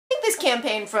this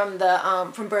campaign from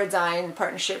the from Bird's Eye and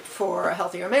Partnership for a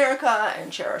Healthier America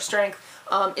and Share Our Strength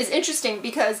is interesting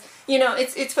because, you know,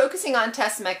 it's focusing on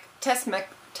text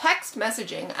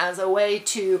messaging as a way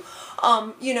to,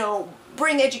 you know,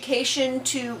 bring education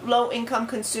to low-income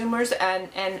consumers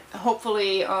and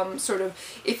hopefully sort of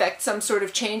effect some sort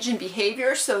of change in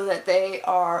behavior so that they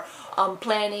are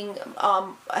planning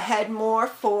ahead more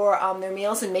for their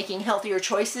meals and making healthier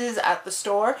choices at the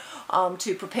store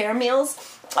to prepare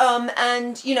meals.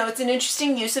 And, you know, it's an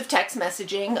interesting use of text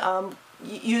messaging.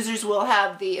 Users will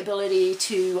have the ability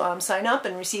to sign up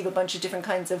and receive a bunch of different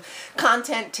kinds of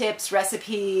content, tips,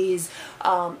 recipes,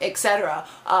 etc.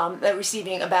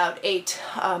 Receiving about 8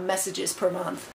 messages per month.